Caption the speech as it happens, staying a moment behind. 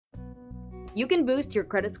You can boost your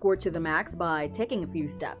credit score to the max by taking a few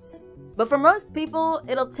steps. But for most people,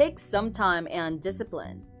 it'll take some time and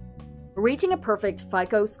discipline. Reaching a perfect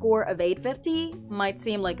FICO score of 850 might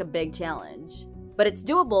seem like a big challenge, but it's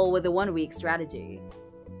doable with a 1-week strategy.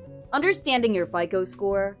 Understanding your FICO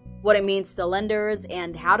score, what it means to lenders,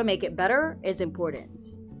 and how to make it better is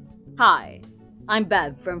important. Hi, I'm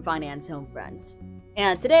Bev from Finance Homefront,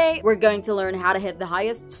 and today we're going to learn how to hit the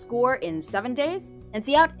highest score in 7 days and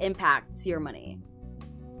see how it impacts your money.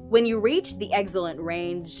 When you reach the excellent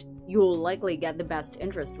range, you'll likely get the best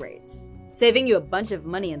interest rates, saving you a bunch of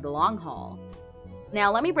money in the long haul.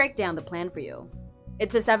 Now let me break down the plan for you.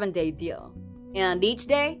 It's a 7-day deal, and each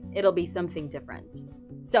day it'll be something different.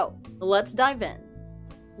 So let's dive in.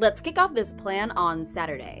 Let's kick off this plan on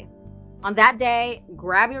Saturday. On that day,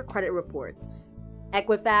 grab your credit reports: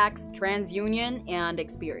 Equifax, TransUnion, and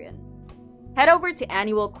Experian. Head over to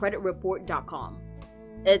annualcreditreport.com.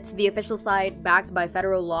 It's the official site backed by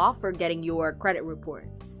federal law for getting your credit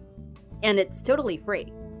reports. And it's totally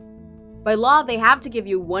free. By law, they have to give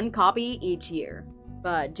you 1 copy each year,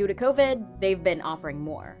 but due to COVID, they've been offering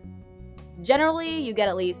more. Generally, you get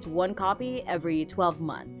at least 1 copy every 12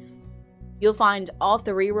 months. You'll find all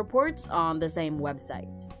 3 reports on the same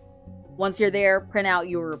website. Once you're there, print out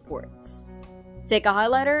your reports. Take a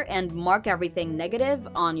highlighter and mark everything negative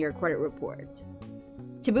on your credit report.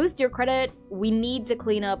 To boost your credit, we need to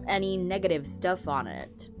clean up any negative stuff on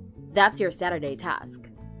it. That's your Saturday task.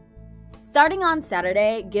 Starting on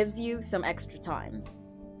Saturday gives you some extra time.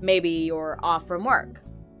 Maybe you're off from work.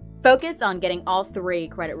 Focus on getting all 3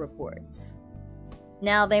 credit reports.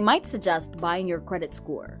 Now, they might suggest buying your credit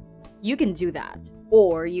score. You can do that,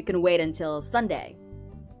 or you can wait until Sunday.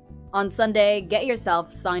 On Sunday, get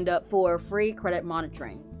yourself signed up for free credit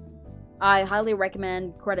monitoring. I highly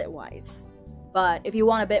recommend CreditWise. But if you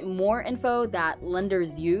want a bit more info that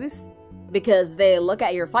lenders use, because they look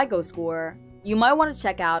at your FICO score, you might want to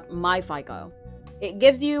check out MyFICO. It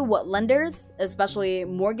gives you what lenders, especially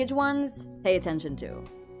mortgage ones, pay attention to.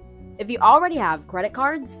 If you already have credit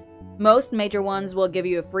cards, most major ones will give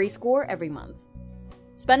you a free score every month.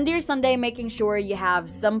 Spend your Sunday making sure you have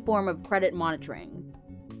some form of credit monitoring.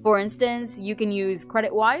 For instance, you can use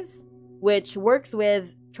CreditWise, which works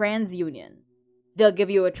with TransUnion. They'll give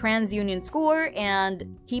you a TransUnion score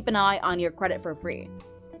and keep an eye on your credit for free.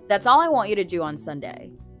 That's all I want you to do on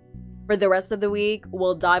Sunday. For the rest of the week,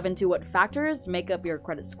 we'll dive into what factors make up your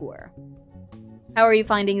credit score. How are you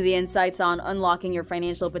finding the insights on unlocking your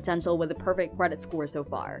financial potential with a perfect credit score so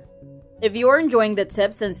far? If you're enjoying the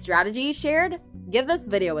tips and strategies shared, give this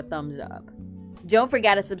video a thumbs up. Don't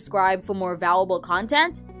forget to subscribe for more valuable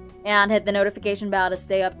content and hit the notification bell to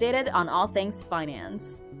stay updated on all things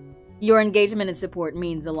finance. Your engagement and support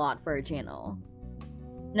means a lot for our channel.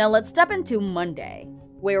 Now let's step into Monday,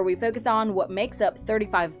 where we focus on what makes up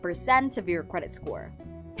 35% of your credit score: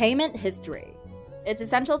 payment history. It's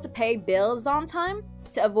essential to pay bills on time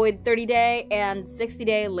to avoid 30-day and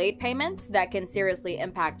 60-day late payments that can seriously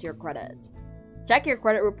impact your credit. Check your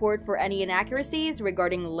credit report for any inaccuracies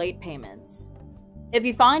regarding late payments. If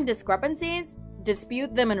you find discrepancies,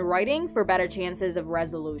 dispute them in writing for better chances of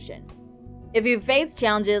resolution. If you've faced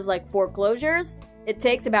challenges like foreclosures, it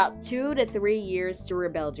takes about 2 to 3 years to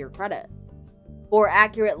rebuild your credit. For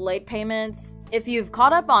accurate late payments, if you've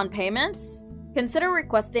caught up on payments, consider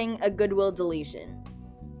requesting a goodwill deletion.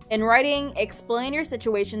 In writing, explain your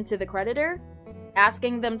situation to the creditor,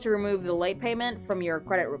 asking them to remove the late payment from your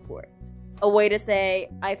credit report. A way to say,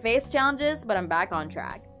 "I faced challenges, but I'm back on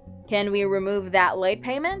track. Can we remove that late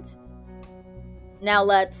payment?" Now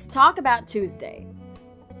let's talk about Tuesday.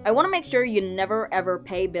 I want to make sure you never ever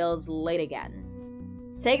pay bills late again.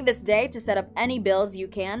 Take this day to set up any bills you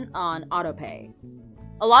can on autopay.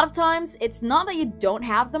 A lot of times, it's not that you don't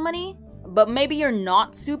have the money, but maybe you're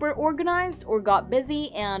not super organized or got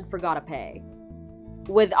busy and forgot to pay.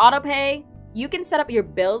 With autopay, you can set up your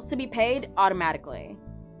bills to be paid automatically.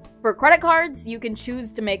 For credit cards, you can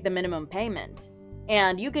choose to make the minimum payment,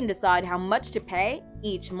 and you can decide how much to pay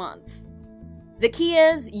each month. The key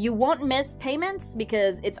is you won't miss payments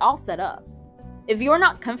because it's all set up. If you're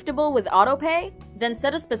not comfortable with autopay, then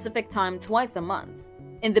set a specific time twice a month.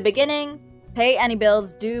 In the beginning, pay any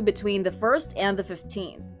bills due between the 1st and the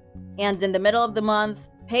 15th. And in the middle of the month,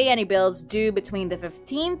 pay any bills due between the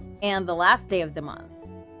 15th and the last day of the month.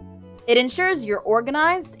 It ensures you're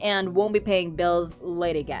organized and won't be paying bills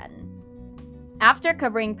late again. After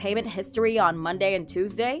covering payment history on Monday and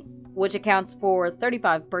Tuesday, which accounts for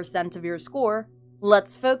 35% of your score,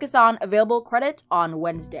 let's focus on available credit on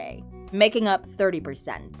Wednesday, making up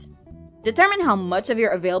 30%. Determine how much of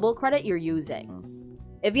your available credit you're using.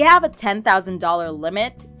 If you have a $10,000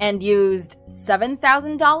 limit and used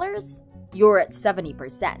 $7,000, you're at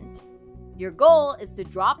 70%. Your goal is to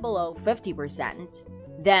drop below 50%,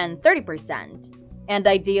 then 30%, and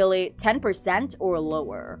ideally 10% or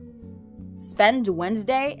lower. Spend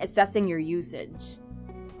Wednesday assessing your usage.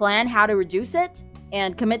 Plan how to reduce it,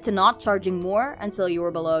 and commit to not charging more until you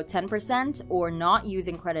are below 10% or not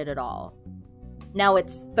using credit at all. Now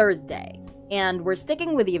it's Thursday, and we're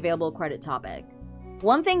sticking with the available credit topic.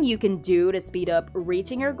 One thing you can do to speed up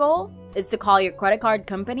reaching your goal is to call your credit card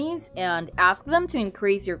companies and ask them to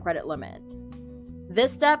increase your credit limit.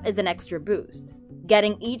 This step is an extra boost.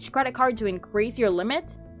 Getting each credit card to increase your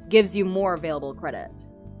limit gives you more available credit.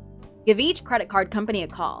 Give each credit card company a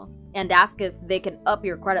call and ask if they can up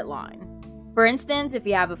your credit line. For instance, if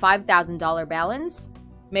you have a $5,000 balance,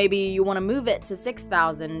 maybe you want to move it to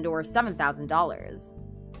 $6,000 or $7,000.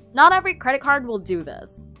 Not every credit card will do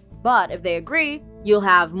this, but if they agree, you'll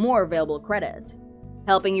have more available credit,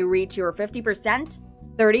 helping you reach your 50%,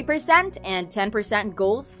 30%, and 10%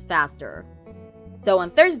 goals faster. So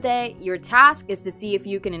on Thursday, your task is to see if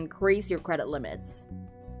you can increase your credit limits.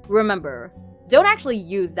 Remember, don't actually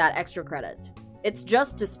use that extra credit. It's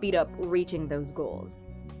just to speed up reaching those goals.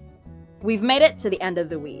 We've made it to the end of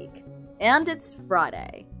the week, and it's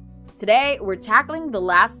Friday. Today, we're tackling the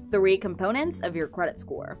last 3 components of your credit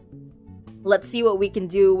score. Let's see what we can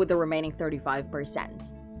do with the remaining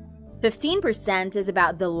 35%. 15% is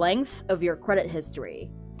about the length of your credit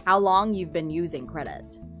history, how long you've been using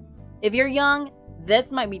credit. If you're young,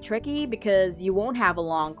 this might be tricky because you won't have a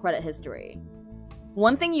long credit history.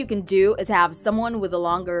 One thing you can do is have someone with a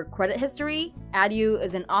longer credit history add you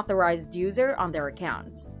as an authorized user on their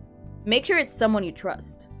account. Make sure it's someone you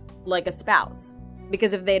trust, like a spouse,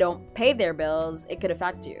 because if they don't pay their bills, it could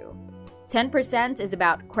affect you. 10% is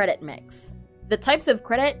about credit mix, the types of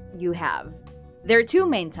credit you have. There are 2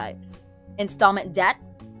 main types: installment debt,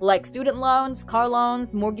 like student loans, car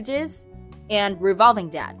loans, mortgages, and revolving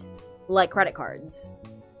debt, like credit cards.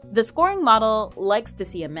 The scoring model likes to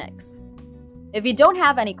see a mix. If you don't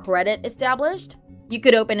have any credit established, you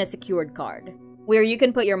could open a secured card, where you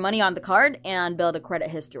can put your money on the card and build a credit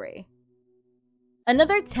history.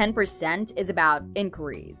 Another 10% is about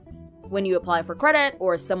inquiries, when you apply for credit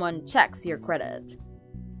or someone checks your credit.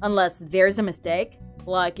 Unless there's a mistake,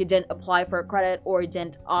 like you didn't apply for a credit or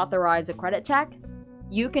didn't authorize a credit check,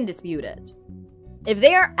 you can dispute it. If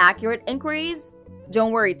they are accurate inquiries,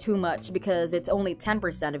 don't worry too much because it's only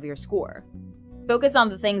 10% of your score. Focus on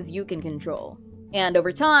the things you can control, and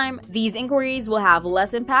over time, these inquiries will have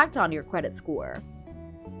less impact on your credit score.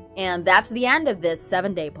 And that's the end of this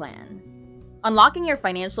 7-day plan. Unlocking your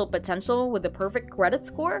financial potential with the perfect credit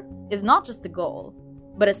score is not just a goal,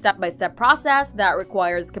 but a step-by-step process that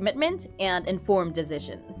requires commitment and informed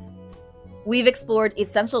decisions. We've explored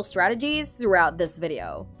essential strategies throughout this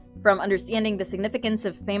video, from understanding the significance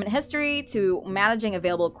of payment history to managing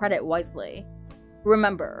available credit wisely.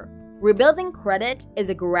 Remember, rebuilding credit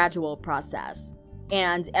is a gradual process,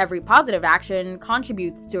 and every positive action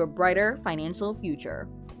contributes to a brighter financial future.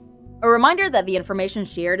 A reminder that the information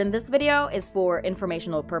shared in this video is for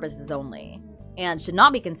informational purposes only, and should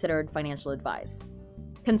not be considered financial advice.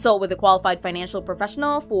 Consult with a qualified financial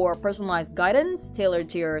professional for personalized guidance tailored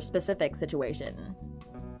to your specific situation.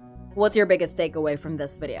 What's your biggest takeaway from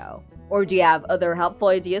this video? Or do you have other helpful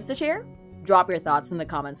ideas to share? Drop your thoughts in the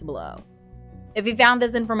comments below. If you found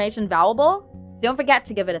this information valuable, don't forget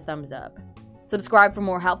to give it a thumbs up. Subscribe for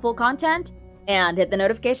more helpful content, and hit the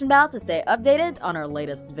notification bell to stay updated on our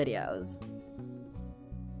latest videos.